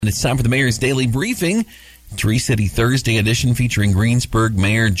it's time for the Mayor's Daily Briefing. Tree City Thursday edition featuring Greensburg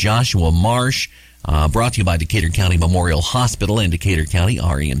Mayor Joshua Marsh. Brought to you by Decatur County Memorial Hospital and Decatur County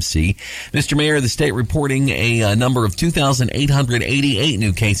REMC. Mr. Mayor, the state reporting a number of 2,888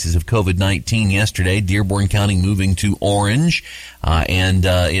 new cases of COVID-19 yesterday. Dearborn County moving to orange.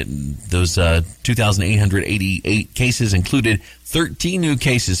 Those 2,888 cases included 13 new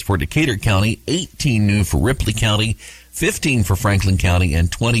cases for Decatur County, 18 new for Ripley County, 15 for Franklin County,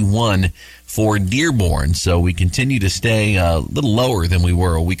 and 21 for Dearborn. So we continue to stay a little lower than we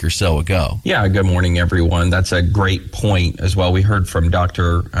were a week or so ago. Yeah, good morning, everyone. That's a great point as well. We heard from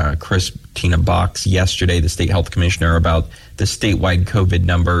Dr. Christina Box yesterday, the state health commissioner, about the statewide COVID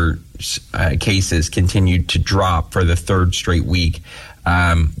numbers. Cases continued to drop for the third straight week,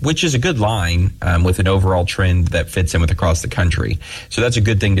 which is a good line with an overall trend that fits in with across the country. So that's a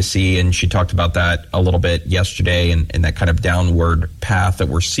good thing to see. And she talked about that a little bit yesterday and that kind of downward path that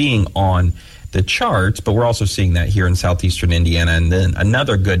we're seeing on the charts. But we're also seeing that here in southeastern Indiana. And then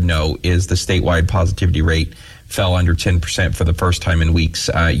another good note is the statewide positivity rate fell under 10% for the first time in weeks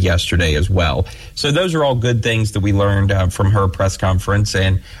yesterday as well. So those are all good things that we learned from her press conference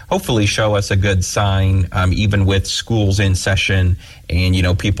and hopefully show us a good sign, even with schools in session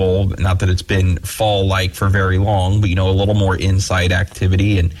and, people, not that it's been fall-like for very long, but, a little more inside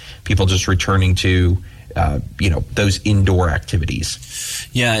activity and people just returning to those indoor activities.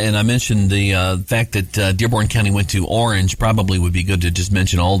 Yeah, and I mentioned the fact that Dearborn County went to orange. Probably would be good to just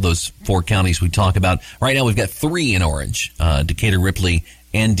mention all those four counties we talk about. Right now we've got 3 in orange, Decatur, Ripley,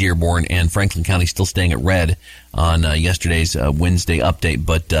 and Dearborn, and Franklin County still staying at red on yesterday's Wednesday update.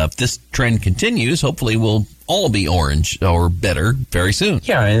 But if this trend continues, hopefully we'll all be orange or better very soon.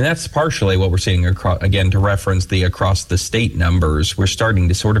 Yeah, and that's partially what we're seeing across, again, to reference the across the state numbers. We're starting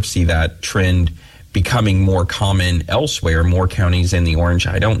to sort of see that trend becoming more common elsewhere, more counties in the orange.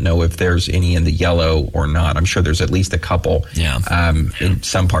 I don't know if there's any in the yellow or not. I'm sure there's at least a couple in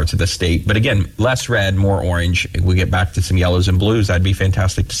some parts of the state. But again, less red, more orange. If we get back to some yellows and blues, that'd be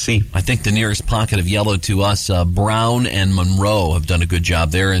fantastic to see. I think the nearest pocket of yellow to us, Brown and Monroe have done a good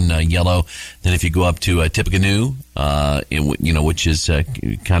job there in yellow. Then if you go up to Tippecanoe, which is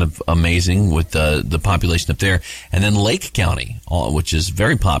kind of amazing with the population up there. And then Lake County, which is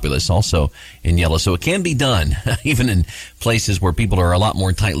very populous, also in yellow. So it can be done, even in places where people are a lot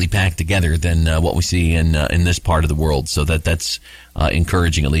more tightly packed together than what we see in this part of the world. So that's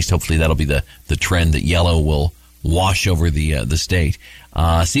encouraging. At least hopefully that'll be the trend that yellow will wash over the state.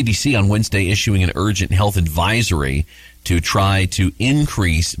 CDC on Wednesday issuing an urgent health advisory to try to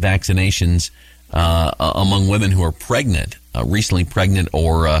increase vaccinations among women who are pregnant, recently pregnant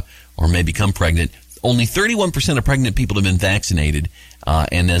or may become pregnant. Only 31% of pregnant people have been vaccinated,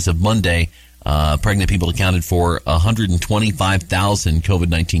 and as of Monday, pregnant people accounted for 125,000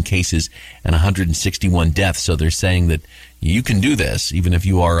 COVID-19 cases and 161 deaths. So they're saying that you can do this even if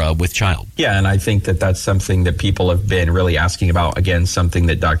you are with child. Yeah, and I think that that's something that people have been really asking about. Again, something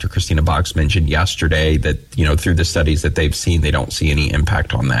that Dr. Christina Box mentioned yesterday, that, through the studies that they've seen, they don't see any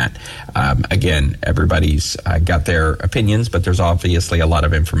impact on that. Again, everybody's got their opinions, but there's obviously a lot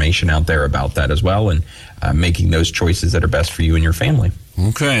of information out there about that as well, and making those choices that are best for you and your family.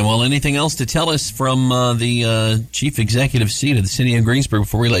 Okay, well, anything else to tell us from the chief executive seat of the city of Greensburg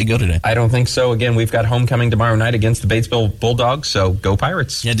before we let you go today? I don't think so. Again, we've got homecoming tomorrow night against the Batesville Bulldogs, so go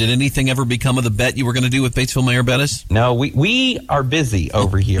Pirates. Yeah, did anything ever become of the bet you were going to do with Batesville Mayor Bettis? No, we are busy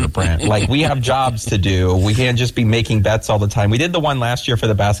over here, Brent. We have jobs to do. We can't just be making bets all the time. We did the one last year for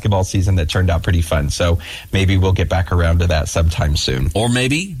the basketball season that turned out pretty fun, so maybe we'll get back around to that sometime soon. Or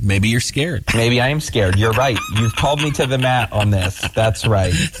maybe you're scared. Maybe I am scared. You're right. You've called me to the mat on this. That's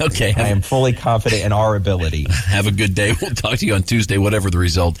right. Okay. I am fully confident in our ability. Have a good day. We'll talk to you on Tuesday, whatever the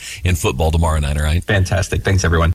result in football tomorrow night, all right? Fantastic. Thanks, everyone.